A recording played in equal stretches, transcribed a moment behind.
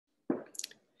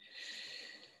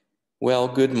Well,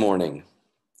 good morning.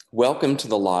 Welcome to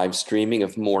the live streaming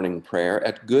of morning prayer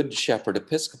at Good Shepherd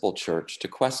Episcopal Church,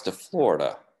 Tequesta,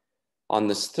 Florida, on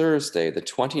this Thursday, the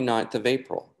 29th of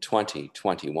April,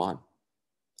 2021.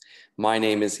 My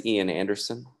name is Ian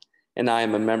Anderson, and I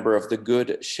am a member of the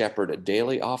Good Shepherd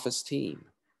Daily Office Team,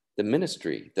 the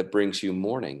ministry that brings you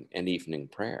morning and evening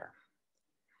prayer.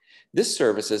 This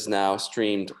service is now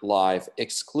streamed live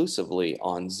exclusively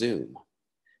on Zoom.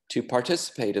 To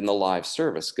participate in the live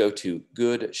service, go to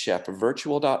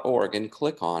goodshepherdvirtual.org and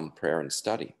click on Prayer and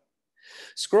Study.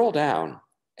 Scroll down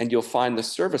and you'll find the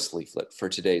service leaflet for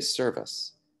today's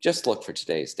service. Just look for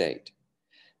today's date.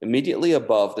 Immediately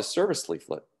above the service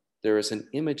leaflet, there is an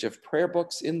image of prayer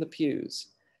books in the pews.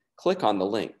 Click on the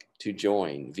link to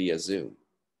join via Zoom.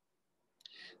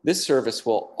 This service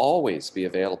will always be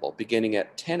available beginning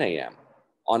at 10 a.m.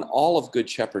 on all of Good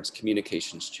Shepherd's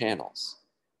communications channels.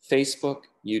 Facebook,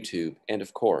 YouTube, and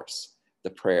of course,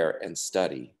 the Prayer and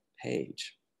Study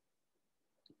page.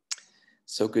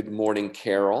 So good morning,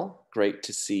 Carol. Great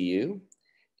to see you.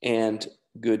 And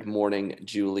good morning,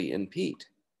 Julie and Pete.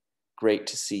 Great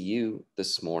to see you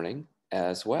this morning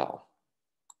as well.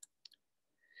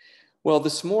 Well,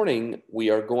 this morning we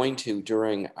are going to,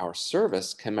 during our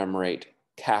service, commemorate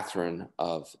Catherine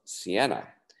of Siena.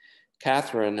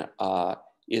 Catherine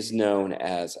is known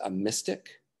as a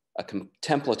mystic, a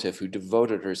contemplative who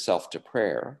devoted herself to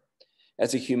prayer,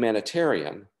 as a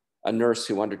humanitarian, a nurse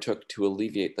who undertook to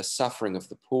alleviate the suffering of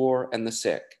the poor and the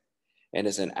sick, and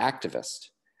as an activist,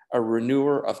 a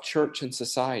renewer of church and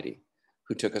society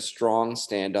who took a strong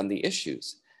stand on the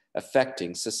issues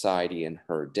affecting society in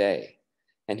her day,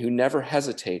 and who never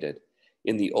hesitated,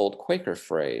 in the old Quaker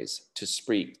phrase, to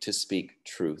speak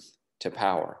truth to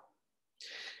power.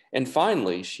 And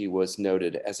finally, she was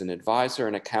noted as an advisor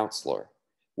and a counselor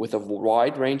with a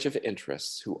wide range of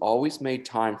interests, who always made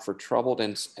time for troubled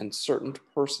and uncertain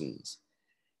persons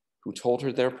who told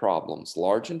her their problems,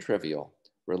 large and trivial,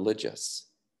 religious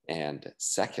and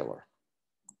secular.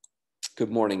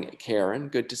 Good morning, Karen.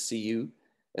 Good to see you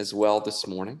as well this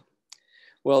morning.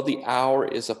 Well, the hour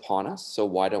is upon us, so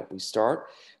why don't we start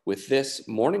with this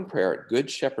morning prayer at Good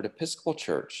Shepherd Episcopal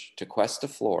Church, Tequesta,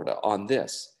 Florida, on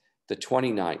this, the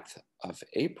 29th of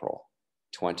April,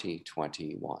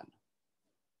 2021.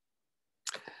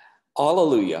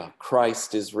 Alleluia,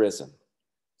 Christ is risen.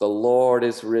 The Lord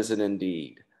is risen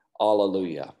indeed.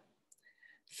 Alleluia.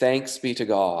 Thanks be to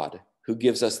God, who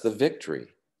gives us the victory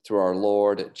through our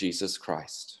Lord Jesus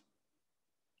Christ.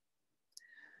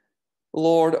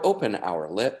 Lord, open our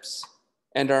lips,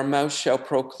 and our mouth shall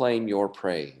proclaim your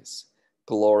praise.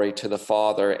 Glory to the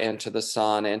Father, and to the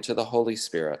Son, and to the Holy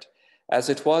Spirit, as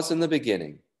it was in the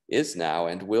beginning, is now,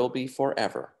 and will be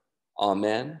forever.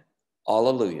 Amen.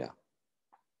 Alleluia.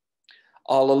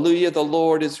 Alleluia, the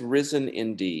Lord is risen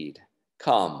indeed.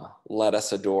 Come, let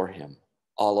us adore him.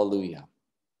 Alleluia.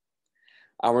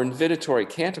 Our invitatory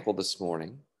canticle this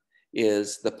morning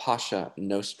is the Pascha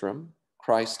Nostrum,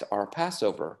 Christ our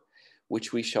Passover,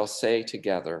 which we shall say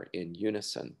together in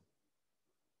unison.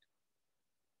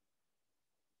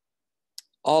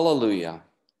 Alleluia.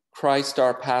 Christ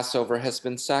our Passover has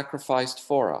been sacrificed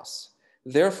for us.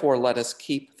 Therefore let us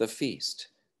keep the feast,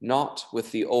 not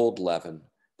with the old leaven,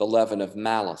 the leaven of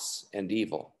malice and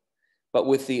evil, but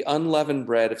with the unleavened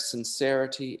bread of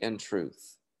sincerity and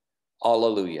truth.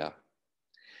 Alleluia.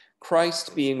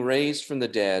 Christ, being raised from the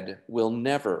dead, will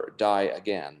never die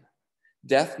again.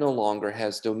 Death no longer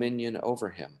has dominion over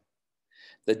him.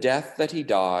 The death that he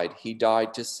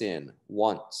died to sin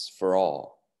once for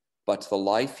all, but the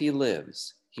life he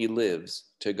lives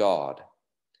to God.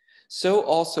 So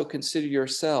also consider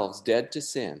yourselves dead to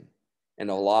sin and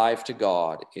alive to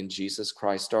God in Jesus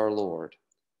Christ our Lord.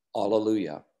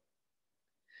 Alleluia.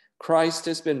 Christ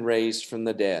has been raised from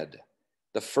the dead,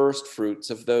 the first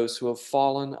fruits of those who have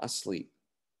fallen asleep.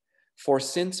 For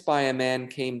since by a man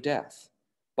came death,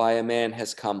 by a man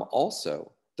has come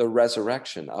also the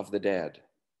resurrection of the dead.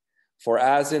 For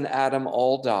as in Adam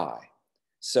all die,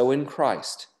 so in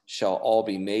Christ shall all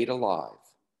be made alive.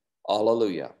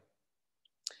 Alleluia.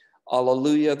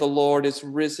 Alleluia, the Lord is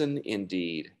risen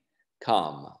indeed.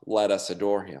 Come, let us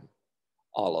adore him.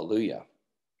 Alleluia.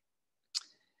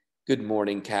 Good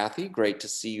morning, Kathy. Great to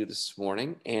see you this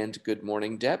morning. And good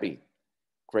morning, Debbie.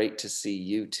 Great to see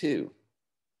you too.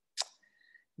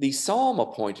 The psalm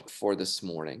appointed for this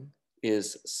morning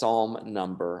is Psalm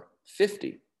number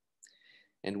 50.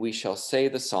 And we shall say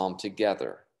the psalm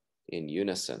together in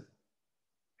unison.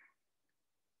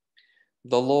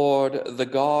 The Lord, the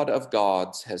God of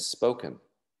gods, has spoken.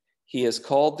 He has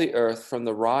called the earth from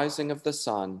the rising of the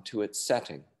sun to its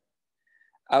setting.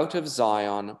 Out of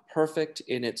Zion, perfect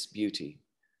in its beauty,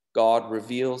 God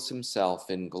reveals himself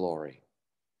in glory.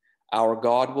 Our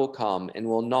God will come and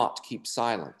will not keep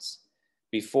silence.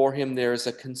 Before him there is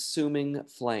a consuming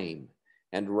flame,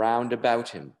 and round about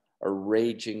him a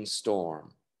raging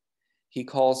storm. He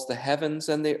calls the heavens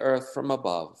and the earth from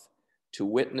above to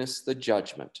witness the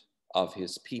judgment of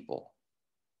his people.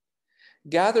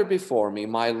 Gather before me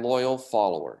my loyal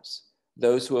followers,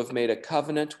 those who have made a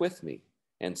covenant with me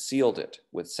and sealed it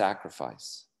with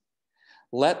sacrifice.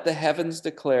 Let the heavens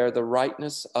declare the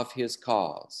rightness of his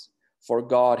cause, for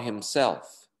God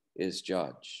himself is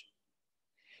judge.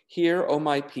 Hear, O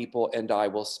my people, and I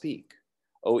will speak.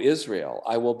 O Israel,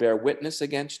 I will bear witness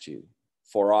against you,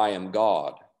 for I am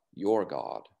God, your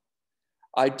God.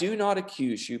 I do not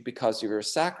accuse you because of your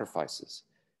sacrifices.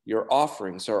 Your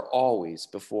offerings are always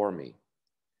before me.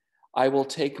 I will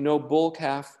take no bull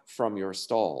calf from your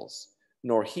stalls,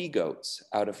 nor he-goats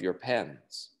out of your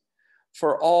pens.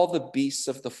 For all the beasts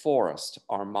of the forest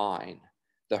are mine,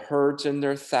 the herds in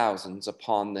their thousands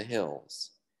upon the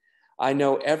hills. I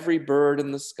know every bird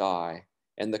in the sky,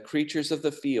 and the creatures of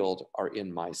the field are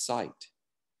in my sight.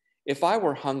 If I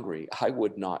were hungry, I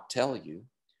would not tell you,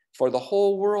 for the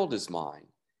whole world is mine,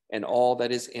 and all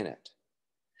that is in it.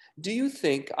 Do you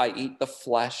think I eat the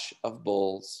flesh of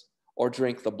bulls, or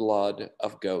drink the blood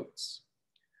of goats?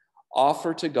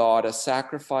 Offer to God a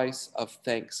sacrifice of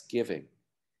thanksgiving,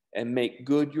 and make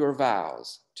good your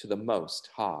vows to the Most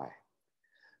High.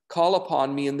 Call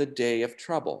upon me in the day of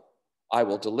trouble. I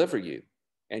will deliver you,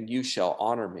 and you shall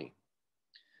honor me.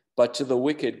 But to the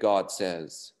wicked God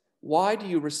says, why do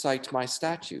you recite my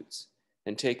statutes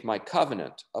and take my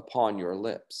covenant upon your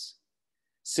lips?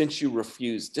 Since you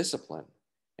refuse discipline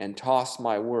and toss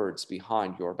my words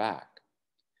behind your back.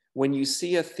 When you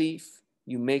see a thief,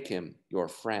 you make him your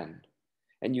friend,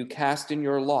 and you cast in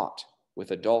your lot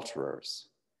with adulterers.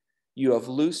 You have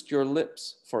loosed your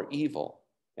lips for evil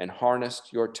and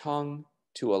harnessed your tongue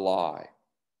to a lie.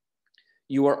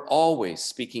 You are always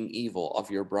speaking evil of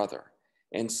your brother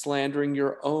and slandering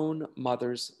your own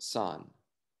mother's son.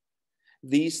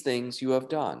 These things you have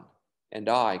done, and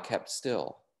I kept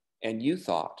still, and you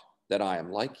thought that I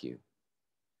am like you.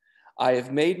 I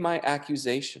have made my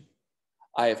accusation.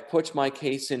 I have put my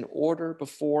case in order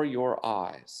before your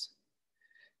eyes.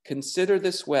 Consider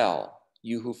this well,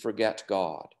 you who forget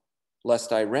God,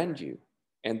 lest I rend you,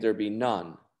 and there be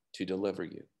none to deliver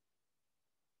you.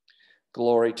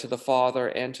 Glory to the Father,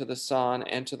 and to the Son,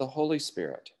 and to the Holy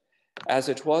Spirit, as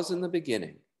it was in the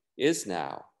beginning, is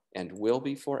now, and will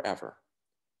be forever.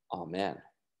 Amen.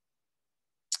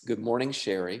 Good morning,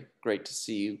 Sherry. Great to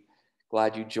see you.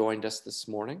 Glad you joined us this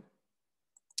morning.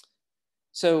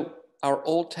 So, our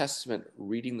Old Testament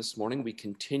reading this morning, we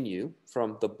continue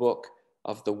from the book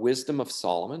of the Wisdom of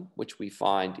Solomon, which we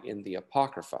find in the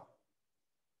Apocrypha.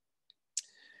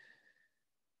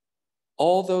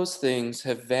 All those things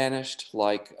have vanished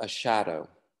like a shadow,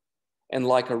 and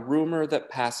like a rumor that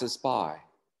passes by,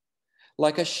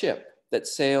 like a ship that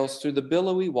sails through the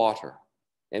billowy water,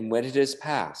 and when it is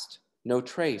past, no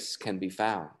trace can be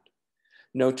found,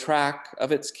 no track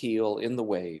of its keel in the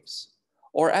waves,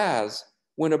 or as,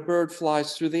 when a bird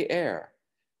flies through the air,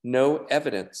 no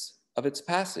evidence of its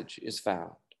passage is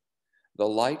found. The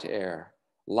light air,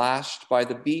 lashed by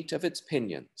the beat of its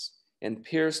pinions, and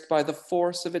pierced by the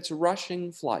force of its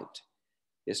rushing flight,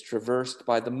 is traversed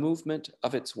by the movement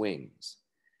of its wings,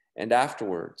 and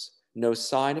afterwards no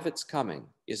sign of its coming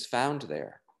is found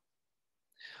there.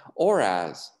 Or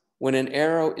as, when an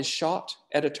arrow is shot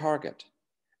at a target,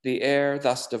 the air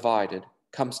thus divided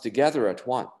comes together at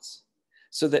once,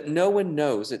 so that no one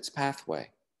knows its pathway.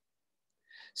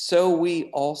 So we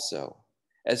also,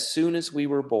 as soon as we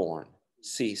were born,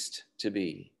 ceased to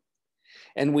be,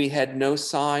 and we had no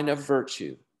sign of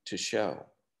virtue to show,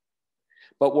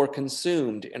 but were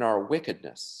consumed in our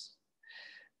wickedness,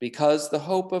 because the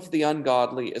hope of the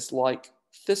ungodly is like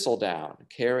thistledown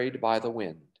carried by the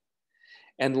wind,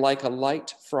 and like a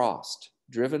light frost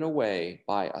driven away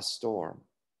by a storm.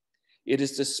 It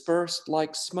is dispersed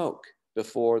like smoke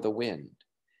before the wind,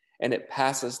 and it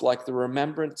passes like the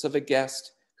remembrance of a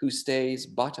guest who stays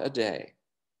but a day.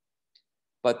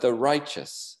 But the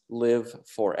righteous live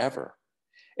forever,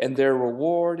 and their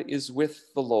reward is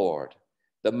with the Lord.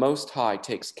 The Most High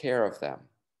takes care of them.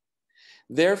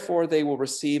 Therefore they will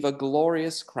receive a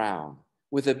glorious crown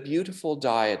with a beautiful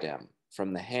diadem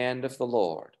from the hand of the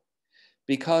Lord,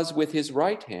 because with his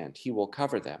right hand he will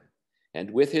cover them, and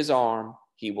with his arm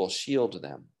he will shield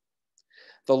them.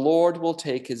 The Lord will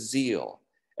take his zeal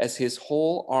as his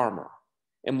whole armor,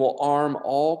 and will arm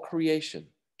all creation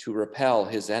to repel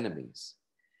his enemies.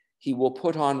 He will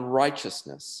put on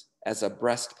righteousness as a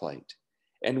breastplate,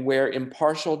 and wear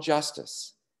impartial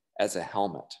justice as a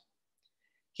helmet.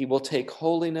 He will take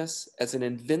holiness as an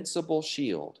invincible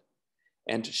shield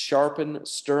and sharpen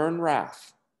stern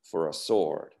wrath for a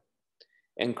sword.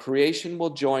 And creation will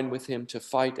join with him to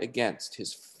fight against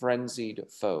his frenzied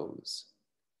foes.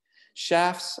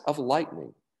 Shafts of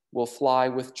lightning will fly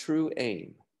with true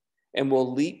aim and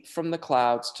will leap from the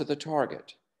clouds to the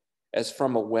target as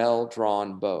from a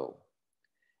well-drawn bow.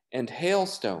 And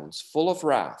hailstones full of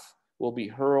wrath will be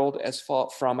hurled as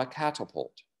from a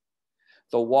catapult.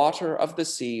 The water of the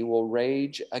sea will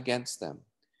rage against them,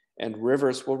 and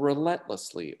rivers will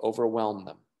relentlessly overwhelm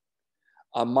them.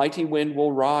 A mighty wind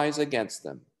will rise against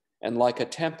them, and like a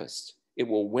tempest, it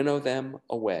will winnow them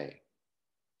away.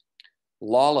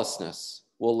 Lawlessness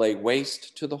will lay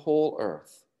waste to the whole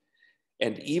earth,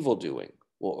 and evildoing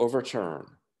will overturn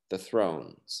the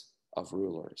thrones of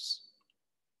rulers.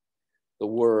 The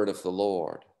word of the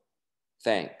Lord.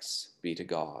 Thanks be to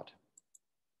God.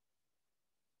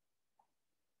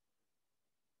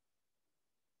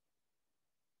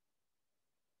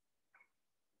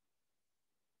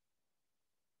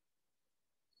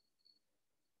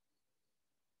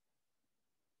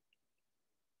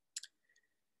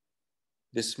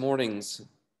 This morning's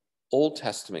Old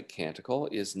Testament canticle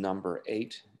is number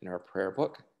 8 in our prayer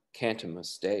book,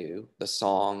 Cantimus Deo, the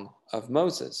Song of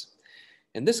Moses.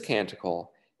 And this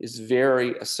canticle is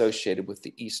very associated with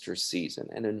the Easter season.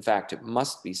 And in fact, it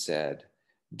must be said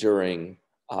during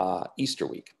Easter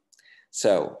week.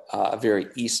 So a very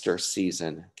Easter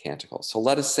season canticle. So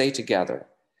let us say together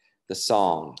the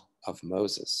Song of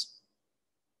Moses.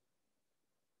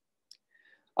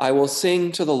 I will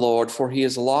sing to the Lord, for he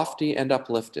is lofty and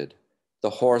uplifted. The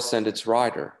horse and its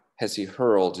rider has he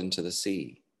hurled into the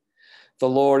sea. The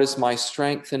Lord is my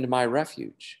strength and my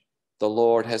refuge. The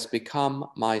Lord has become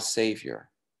my Savior.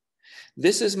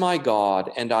 This is my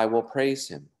God, and I will praise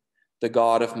him, the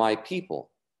God of my people,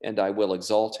 and I will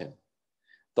exalt him.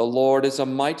 The Lord is a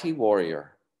mighty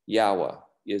warrior. Yahweh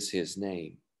is his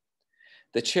name.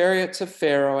 The chariots of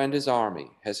Pharaoh and his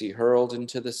army has he hurled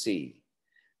into the sea.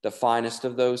 The finest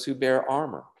of those who bear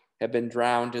armor have been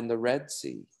drowned in the Red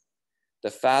Sea.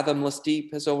 The fathomless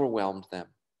deep has overwhelmed them.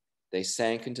 They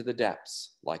sank into the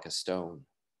depths like a stone.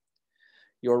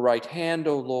 Your right hand,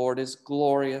 O Lord, is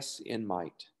glorious in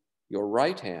might. Your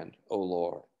right hand, O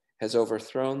Lord, has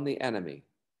overthrown the enemy.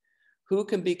 Who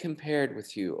can be compared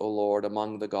with you, O Lord,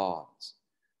 among the gods?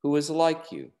 Who is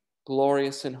like you,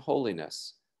 glorious in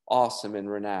holiness, awesome in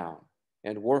renown,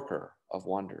 and worker of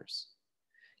wonders?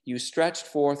 You stretched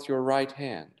forth your right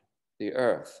hand. The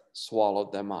earth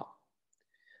swallowed them up.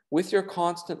 With your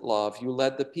constant love, you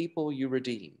led the people you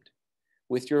redeemed.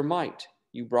 With your might,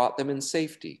 you brought them in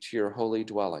safety to your holy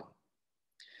dwelling.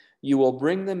 You will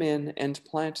bring them in and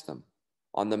plant them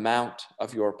on the mount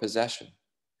of your possession,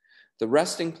 the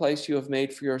resting place you have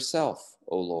made for yourself,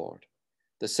 O Lord,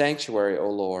 the sanctuary,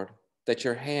 O Lord, that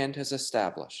your hand has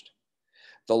established.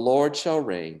 The Lord shall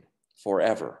reign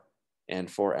forever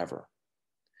and forever.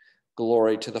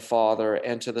 Glory to the Father,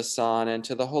 and to the Son, and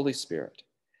to the Holy Spirit,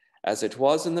 as it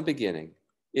was in the beginning,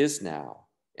 is now,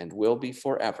 and will be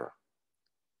forever.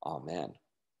 Amen.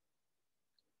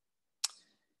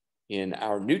 In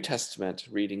our New Testament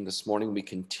reading this morning, we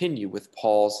continue with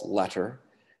Paul's letter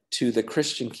to the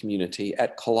Christian community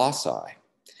at Colossae,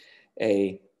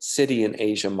 a city in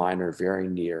Asia Minor very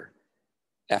near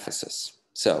Ephesus.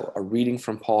 So, a reading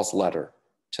from Paul's letter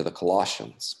to the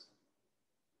Colossians.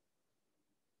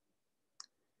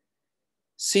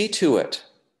 See to it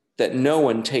that no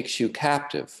one takes you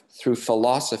captive through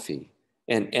philosophy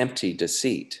and empty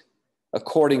deceit,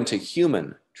 according to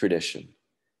human tradition,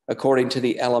 according to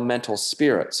the elemental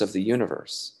spirits of the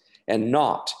universe, and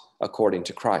not according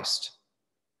to Christ.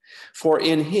 For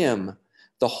in him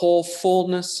the whole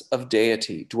fullness of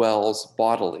deity dwells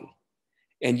bodily,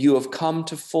 and you have come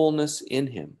to fullness in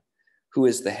him, who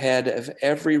is the head of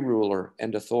every ruler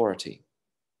and authority.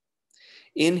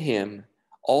 In him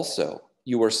also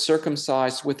you were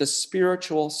circumcised with a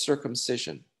spiritual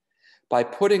circumcision, by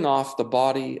putting off the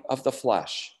body of the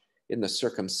flesh in the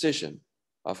circumcision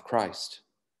of Christ.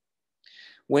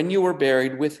 When you were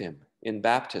buried with him in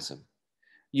baptism,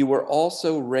 you were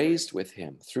also raised with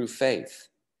him through faith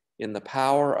in the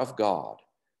power of God,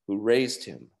 who raised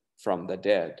him from the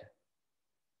dead.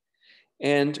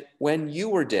 And when you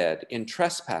were dead in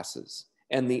trespasses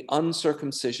and the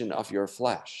uncircumcision of your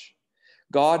flesh,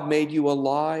 God made you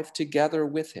alive together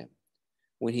with him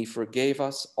when he forgave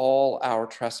us all our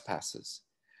trespasses,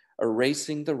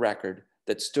 erasing the record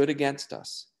that stood against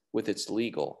us with its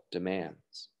legal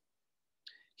demands.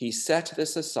 He set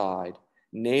this aside,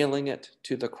 nailing it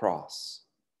to the cross.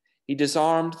 He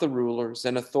disarmed the rulers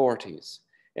and authorities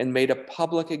and made a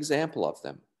public example of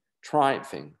them,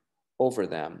 triumphing over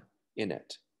them in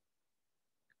it.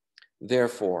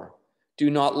 Therefore, do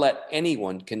not let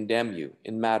anyone condemn you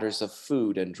in matters of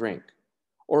food and drink,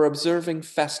 or observing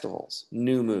festivals,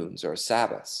 new moons, or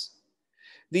Sabbaths.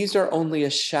 These are only a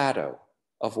shadow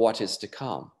of what is to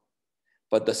come,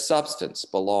 but the substance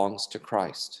belongs to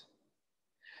Christ.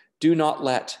 Do not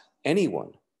let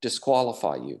anyone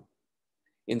disqualify you,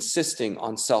 insisting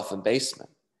on self-abasement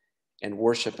and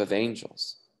worship of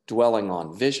angels, dwelling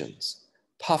on visions,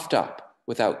 puffed up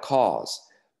without cause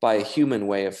by a human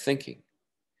way of thinking,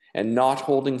 and not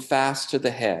holding fast to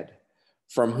the head,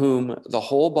 from whom the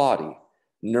whole body,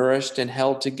 nourished and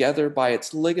held together by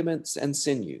its ligaments and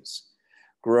sinews,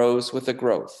 grows with a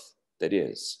growth that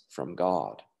is from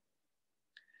God.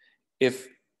 If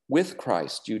with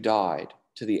Christ you died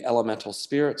to the elemental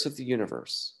spirits of the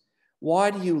universe,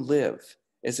 why do you live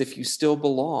as if you still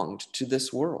belonged to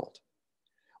this world?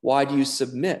 Why do you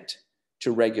submit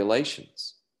to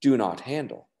regulations? Do not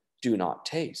handle, do not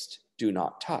taste, do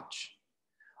not touch.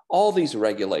 All these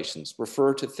regulations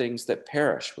refer to things that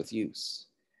perish with use.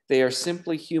 They are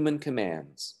simply human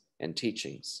commands and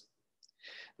teachings.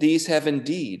 These have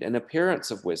indeed an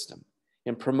appearance of wisdom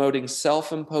in promoting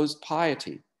self-imposed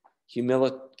piety,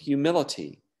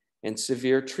 humility, and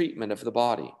severe treatment of the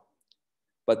body,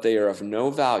 but they are of no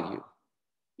value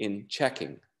in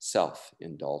checking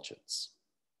self-indulgence.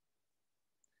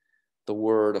 The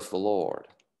word of the Lord.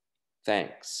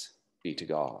 Thanks be to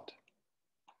God.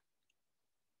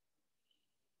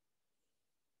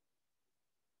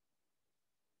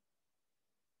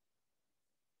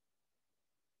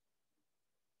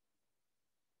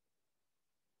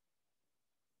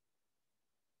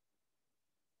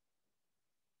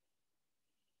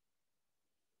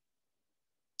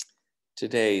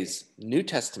 Today's New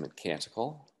Testament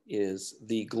canticle is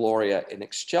the Gloria in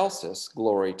Excelsis,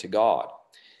 Glory to God.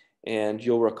 And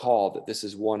you'll recall that this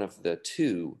is one of the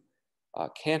two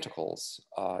canticles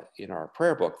in our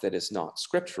prayer book that is not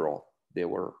scriptural. There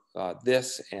were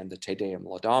this and the Te Deum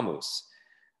Laudamus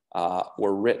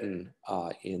were written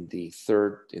in the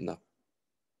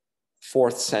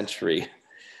 4th century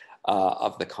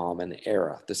of the Common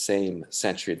Era, the same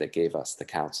century that gave us the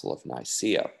Council of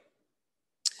Nicaea.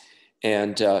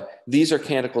 And these are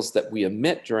canticles that we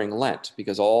omit during Lent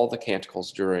because all the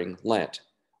canticles during Lent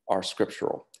are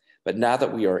scriptural. But now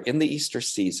that we are in the Easter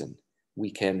season, we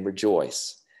can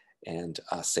rejoice and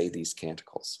say these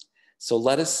canticles. So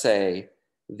let us say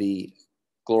the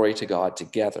Glory to God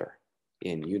together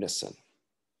in unison.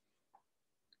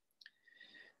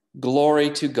 Glory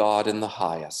to God in the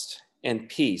highest, and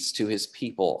peace to his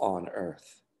people on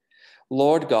earth.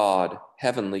 Lord God,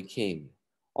 heavenly King,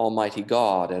 Almighty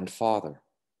God and Father,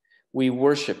 we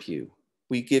worship you,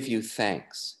 we give you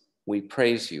thanks, we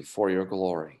praise you for your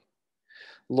glory.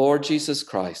 Lord Jesus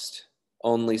Christ,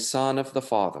 only Son of the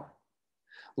Father,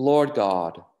 Lord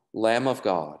God, Lamb of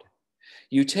God,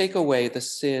 you take away the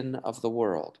sin of the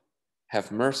world. Have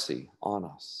mercy on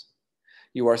us.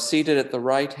 You are seated at the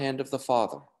right hand of the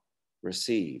Father.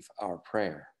 Receive our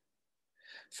prayer.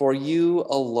 For you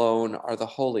alone are the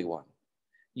Holy One.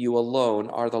 You alone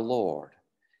are the Lord.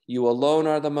 You alone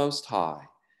are the Most High,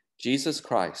 Jesus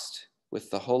Christ, with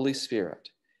the Holy Spirit,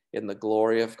 in the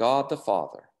glory of God the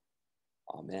Father.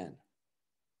 Amen.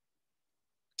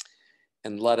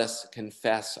 And let us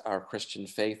confess our Christian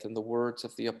faith in the words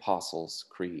of the Apostles'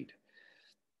 Creed.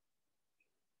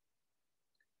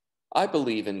 I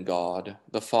believe in God,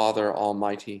 the Father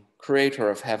Almighty, creator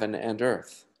of heaven and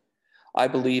earth. I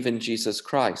believe in Jesus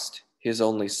Christ, his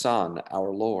only Son,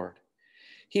 our Lord.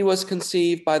 He was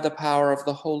conceived by the power of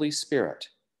the Holy Spirit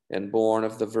and born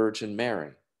of the Virgin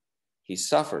Mary. He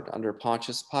suffered under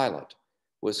Pontius Pilate,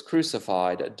 was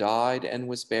crucified, died, and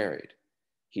was buried.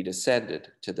 He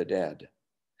descended to the dead.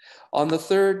 On the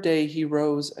third day he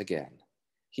rose again.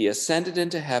 He ascended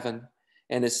into heaven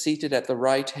and is seated at the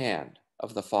right hand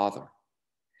of the Father.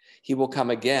 He will come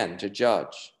again to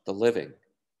judge the living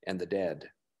and the dead.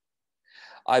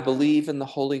 I believe in the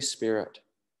Holy Spirit,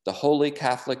 the Holy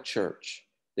Catholic Church,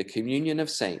 the communion of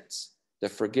saints, the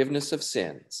forgiveness of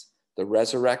sins, the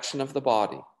resurrection of the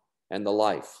body, and the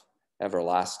life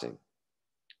everlasting.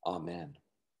 Amen.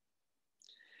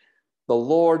 The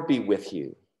Lord be with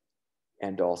you,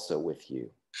 and also with you.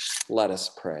 Let us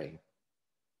pray.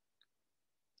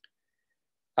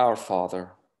 Our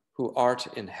Father, who art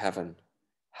in heaven,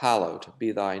 hallowed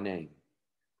be thy name.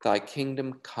 Thy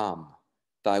kingdom come,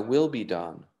 thy will be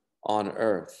done, on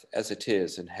earth as it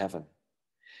is in heaven.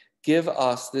 Give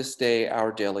us this day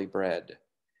our daily bread,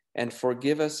 and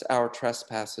forgive us our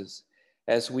trespasses,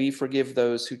 as we forgive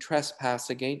those who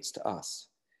trespass against us.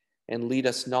 and lead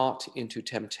us not into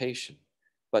temptation,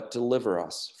 but deliver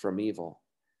us from evil.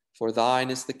 For thine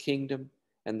is the kingdom,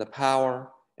 and the power,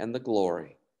 and the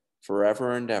glory,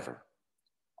 forever and ever.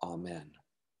 Amen.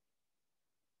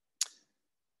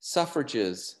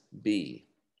 Suffrages B.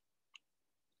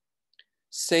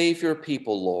 Save your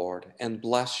people, Lord, and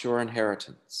bless your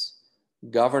inheritance.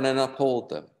 Govern and uphold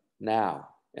them, now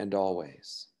and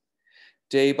always.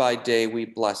 Day by day we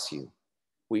bless you.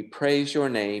 We praise your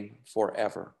name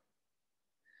forever.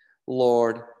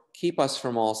 Lord, keep us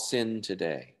from all sin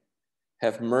today.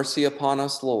 Have mercy upon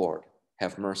us, Lord,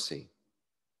 have mercy.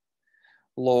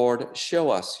 Lord, show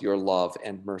us your love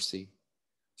and mercy,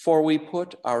 for we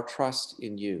put our trust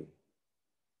in you.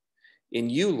 In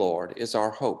you, Lord, is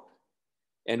our hope,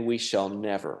 and we shall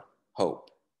never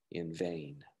hope in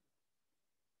vain.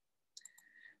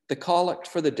 The collect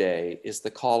for the day is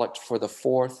the collect for the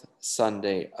fourth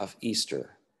Sunday of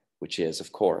Easter, which is,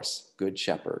 of course, Good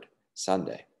Shepherd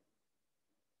Sunday.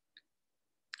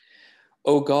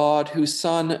 O God, whose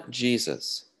Son,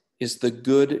 Jesus, is the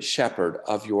good shepherd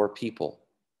of your people,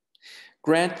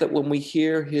 grant that when we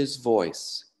hear his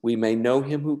voice, we may know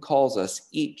him who calls us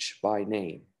each by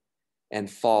name and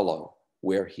follow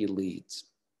where he leads,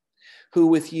 who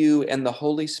with you and the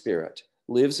Holy Spirit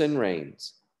lives and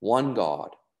reigns, one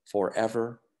God,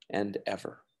 forever and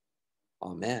ever.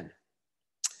 Amen.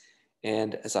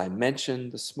 And as I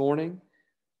mentioned this morning,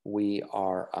 we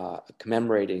are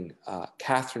commemorating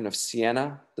Catherine of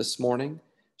Siena this morning.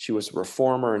 She was a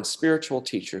reformer and spiritual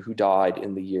teacher who died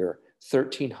in the year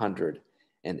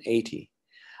 1380.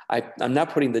 I'm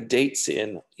not putting the dates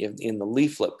in the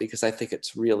leaflet because I think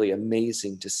it's really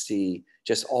amazing to see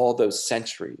just all those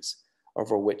centuries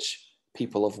over which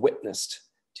people have witnessed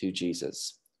to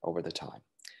Jesus over the time.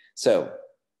 So,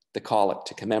 the collect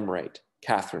to commemorate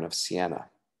Catherine of Siena.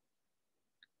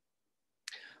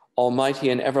 Almighty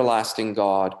and everlasting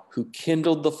God, who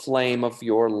kindled the flame of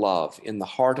your love in the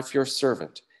heart of your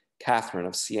servant, Catherine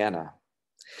of Siena,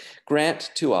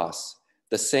 grant to us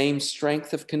the same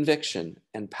strength of conviction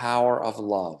and power of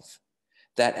love,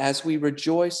 that as we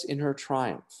rejoice in her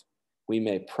triumph, we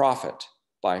may profit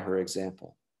by her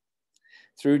example.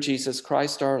 Through Jesus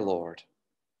Christ our Lord.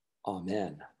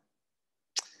 Amen.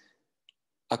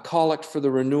 A collect for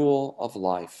the renewal of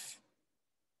life.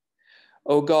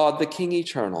 O God, the King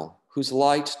eternal, whose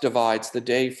light divides the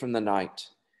day from the night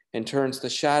and turns the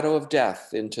shadow of death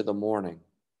into the morning,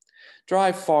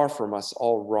 drive far from us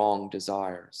all wrong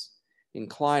desires.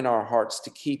 Incline our hearts to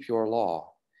keep your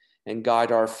law and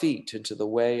guide our feet into the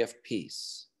way of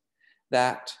peace,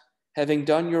 that, having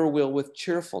done your will with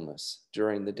cheerfulness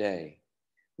during the day,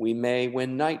 we may,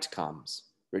 when night comes,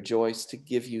 rejoice to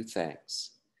give you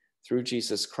thanks. Through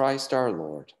Jesus Christ our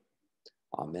Lord.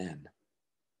 Amen.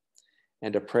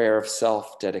 And a prayer of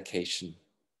self-dedication.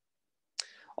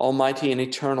 Almighty and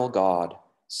eternal God,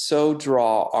 so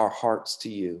draw our hearts to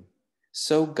you,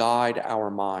 so guide our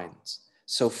minds,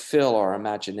 so fill our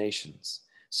imaginations,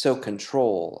 so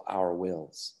control our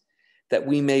wills, that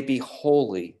we may be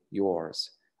wholly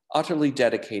yours, utterly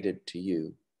dedicated to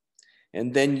you.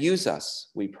 And then use us,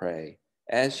 we pray,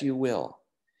 as you will,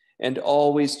 and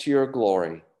always to your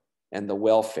glory and the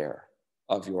welfare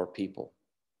of your people.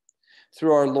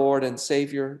 Through our Lord and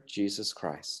Savior, Jesus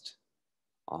Christ.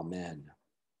 Amen.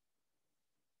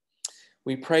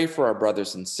 We pray for our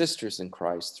brothers and sisters in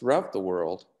Christ throughout the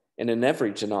world and in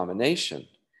every denomination,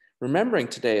 remembering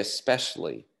today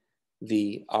especially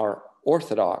our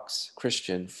Orthodox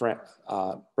Christian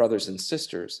brothers and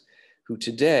sisters who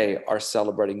today are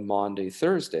celebrating Maundy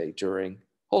Thursday during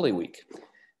Holy Week,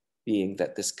 being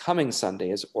that this coming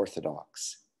Sunday is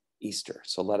Orthodox Easter.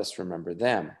 So let us remember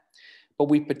them. But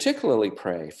we particularly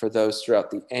pray for those throughout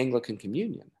the Anglican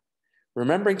Communion,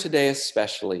 remembering today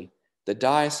especially the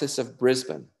Diocese of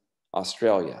Brisbane,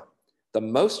 Australia, the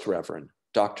Most Reverend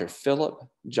Dr. Philip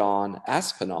John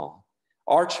Aspinall,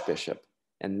 Archbishop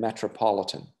and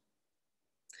Metropolitan.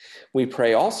 We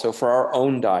pray also for our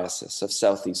own Diocese of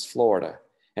Southeast Florida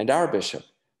and our Bishop,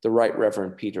 the Right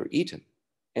Reverend Peter Eaton,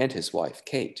 and his wife,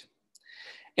 Kate.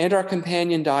 And our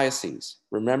companion diocese,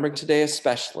 remembering today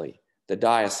especially the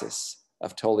Diocese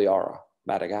of Toliara,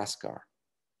 Madagascar.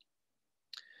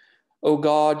 O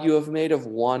God, you have made of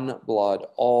one blood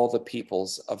all the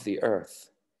peoples of the earth,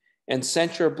 and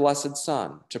sent your blessed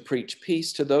Son to preach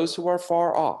peace to those who are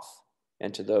far off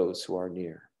and to those who are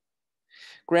near.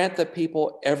 Grant that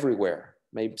people everywhere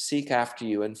may seek after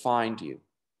you and find you.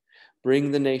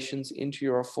 Bring the nations into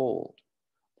your fold.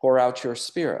 Pour out your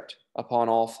Spirit upon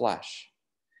all flesh,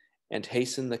 and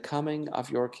hasten the coming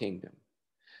of your kingdom.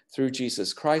 Through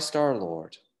Jesus Christ our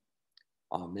Lord.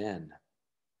 Amen.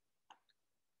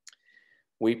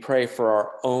 We pray for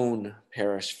our own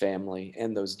parish family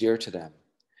and those dear to them,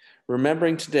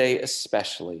 remembering today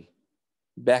especially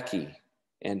Becky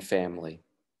and family,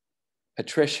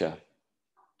 Patricia,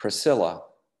 Priscilla,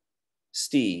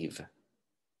 Steve,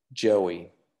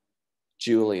 Joey,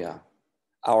 Julia,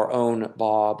 our own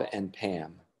Bob and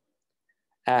Pam,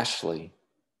 Ashley,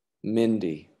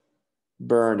 Mindy,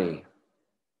 Bernie,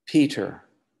 Peter,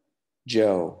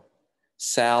 Joe,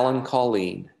 Sal and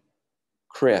Colleen,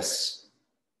 Chris,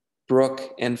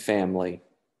 Brooke and family,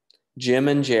 Jim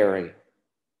and Jerry,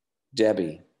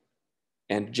 Debbie,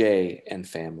 and Jay and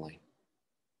family.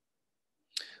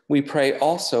 We pray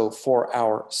also for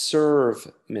our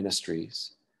serve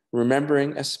ministries,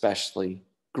 remembering especially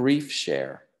Grief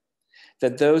Share,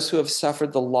 that those who have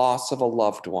suffered the loss of a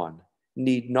loved one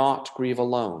need not grieve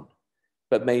alone,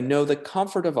 but may know the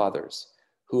comfort of others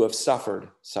who have suffered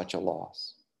such a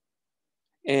loss.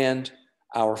 And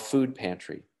our food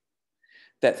pantry,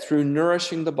 that through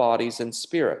nourishing the bodies and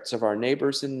spirits of our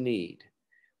neighbors in need,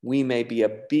 we may be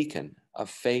a beacon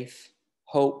of faith,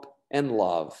 hope, and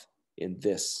love in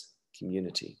this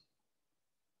community.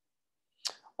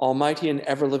 Almighty and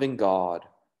ever-living God,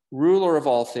 ruler of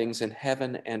all things in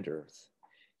heaven and earth,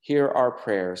 hear our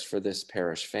prayers for this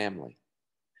parish family.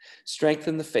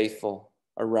 Strengthen the faithful,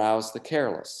 arouse the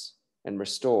careless, and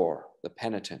restore the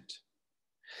penitent.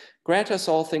 Grant us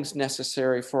all things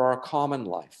necessary for our common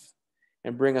life,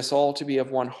 and bring us all to be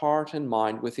of one heart and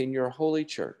mind within your holy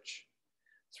church.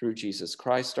 Through Jesus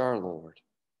Christ our Lord.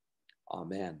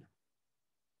 Amen.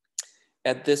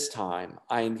 At this time,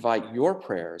 I invite your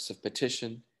prayers of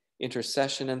petition,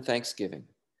 intercession, and thanksgiving,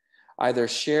 either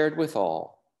shared with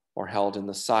all or held in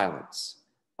the silence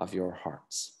of your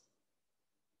hearts.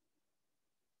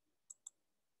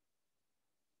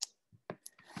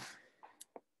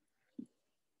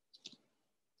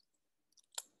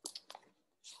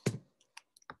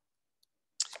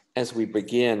 As we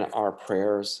begin our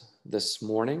prayers this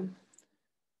morning,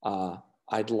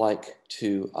 I'd like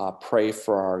to pray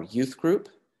for our youth group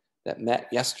that met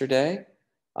yesterday.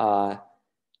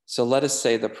 So let us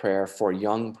say the prayer for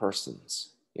young persons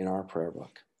in our prayer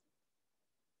book.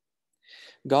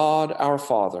 God, our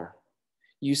Father,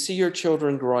 you see your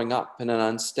children growing up in an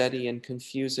unsteady and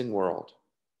confusing world.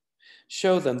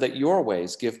 Show them that your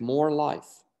ways give more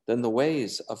life than the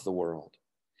ways of the world,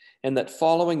 and that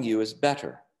following you is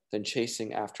better than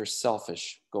chasing after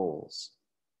selfish goals.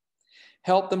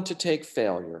 Help them to take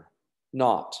failure,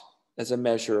 not as a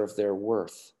measure of their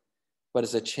worth, but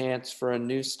as a chance for a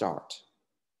new start.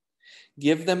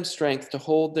 Give them strength to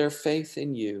hold their faith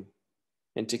in you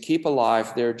and to keep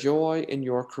alive their joy in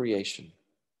your creation.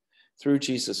 Through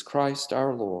Jesus Christ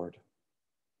our Lord.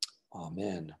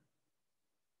 Amen.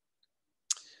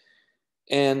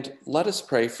 And let us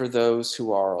pray for those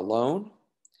who are alone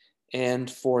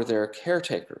and for their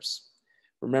caretakers,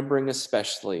 remembering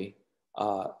especially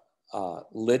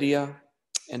Lydia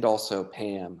and also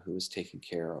Pam, who is taking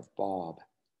care of Bob.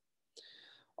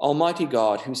 Almighty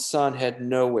God, whose Son had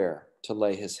nowhere to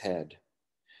lay his head,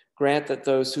 grant that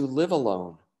those who live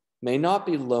alone may not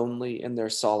be lonely in their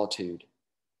solitude,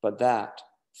 but that,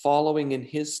 following in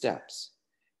his steps,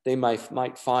 they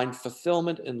might find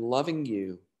fulfillment in loving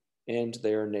you and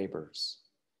their neighbors.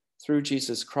 Through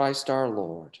Jesus Christ our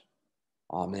Lord.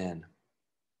 Amen.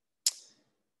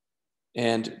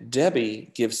 And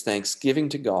Debbie gives thanksgiving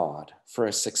to God for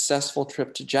a successful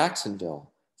trip to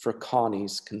Jacksonville for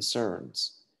Connie's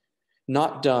concerns.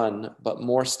 Not done, but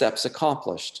more steps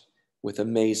accomplished with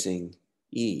amazing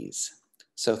ease.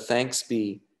 So thanks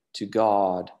be to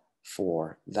God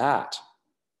for that.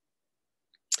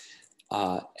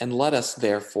 And let us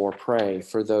therefore pray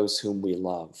for those whom we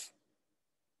love.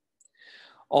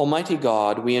 Almighty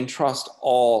God, we entrust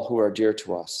all who are dear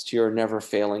to us to your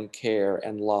never-failing care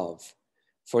and love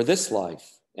for this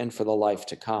life and for the life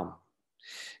to come,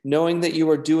 knowing that you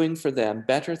are doing for them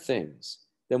better things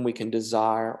than we can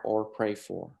desire or pray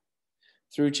for.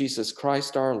 Through Jesus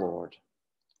Christ our Lord.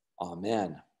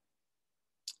 Amen.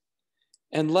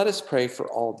 And let us pray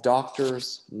for all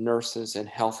doctors, nurses, and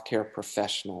healthcare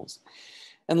professionals.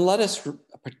 And let us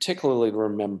particularly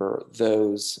remember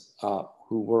those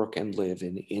who work and live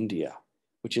in India,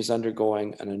 which is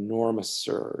undergoing an enormous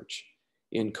surge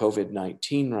in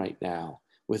COVID-19 right now,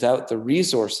 without the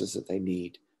resources that they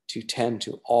need to tend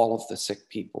to all of the sick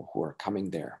people who are coming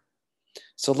there.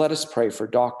 So let us pray for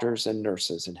doctors and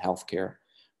nurses and healthcare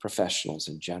professionals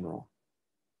in general.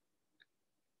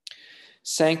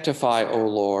 Sanctify, O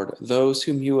Lord, those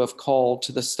whom you have called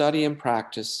to the study and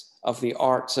practice of the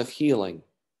arts of healing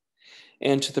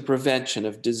and to the prevention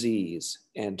of disease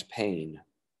and pain.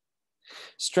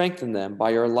 Strengthen them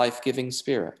by your life-giving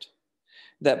Spirit.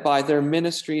 that by their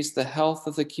ministries the health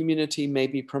of the community may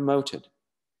be promoted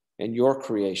and your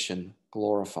creation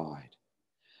glorified.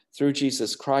 Through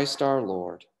Jesus Christ our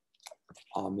Lord.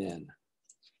 Amen.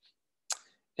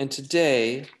 And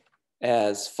today,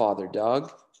 as Father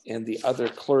Doug and the other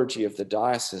clergy of the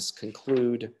diocese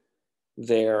conclude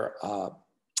their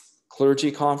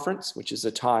clergy conference, which is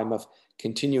a time of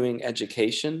continuing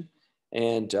education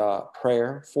and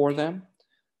prayer for them,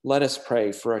 let us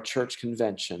pray for a church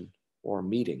convention or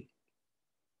meeting.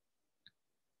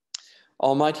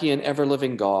 Almighty and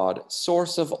ever-living God,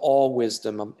 source of all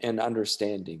wisdom and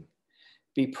understanding,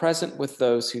 be present with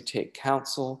those who take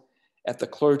counsel at the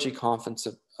clergy conference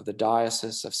of the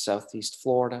Diocese of Southeast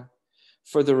Florida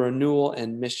for the renewal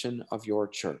and mission of your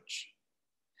church.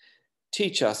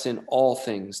 Teach us in all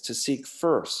things to seek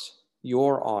first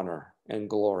your honor and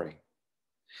glory.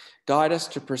 Guide us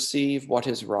to perceive what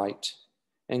is right,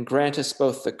 and grant us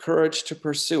both the courage to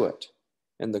pursue it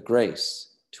and the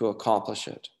grace to accomplish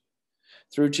it.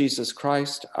 Through Jesus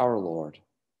Christ our Lord.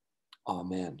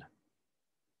 Amen.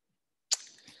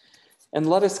 And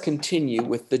let us continue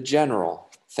with the general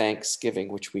thanksgiving,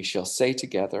 which we shall say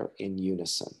together in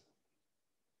unison.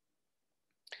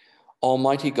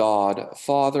 Almighty God,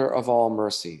 Father of all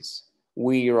mercies,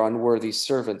 we, your unworthy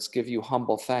servants, give you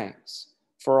humble thanks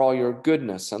for all your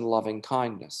goodness and loving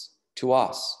kindness to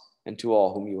us and to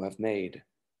all whom you have made.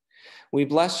 We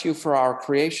bless you for our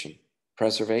creation,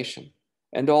 preservation,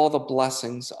 and all the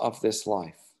blessings of this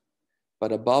life,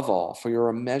 but above all for your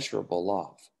immeasurable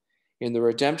love in the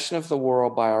redemption of the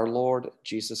world by our Lord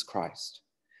Jesus Christ,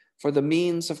 for the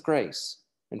means of grace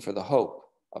and for the hope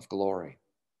of glory.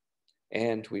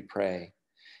 And we pray,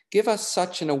 give us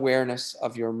such an awareness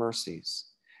of your mercies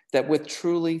that with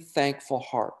truly thankful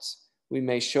hearts we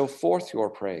may show forth your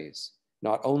praise,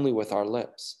 not only with our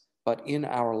lips, but in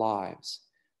our lives,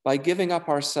 by giving up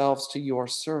ourselves to your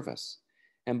service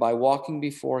and by walking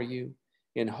before you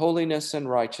in holiness and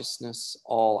righteousness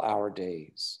all our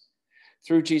days.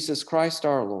 Through Jesus Christ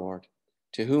our Lord,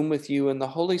 to whom with you and the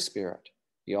Holy Spirit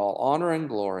be all honor and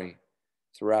glory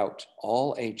throughout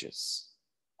all ages.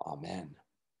 Amen.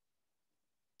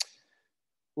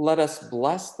 Let us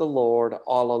bless the Lord.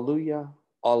 Alleluia,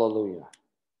 alleluia.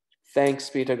 Thanks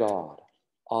be to God.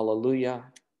 Alleluia,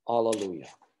 alleluia.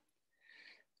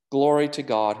 Glory to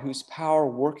God, whose power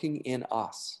working in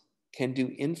us can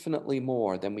do infinitely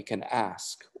more than we can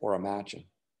ask or imagine.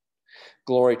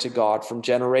 Glory to God from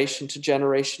generation to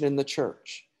generation in the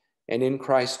church and in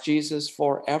Christ Jesus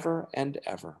forever and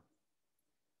ever.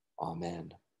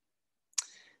 Amen.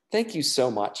 Thank you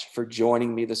so much for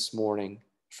joining me this morning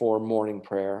for morning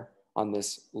prayer on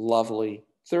this lovely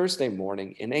Thursday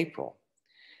morning in April.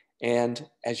 And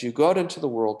as you go out into the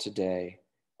world today,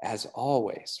 as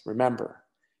always, remember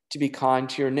to be kind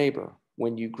to your neighbor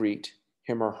when you greet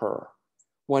him or her.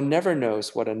 One never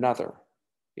knows what another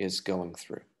is going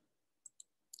through.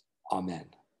 Amen.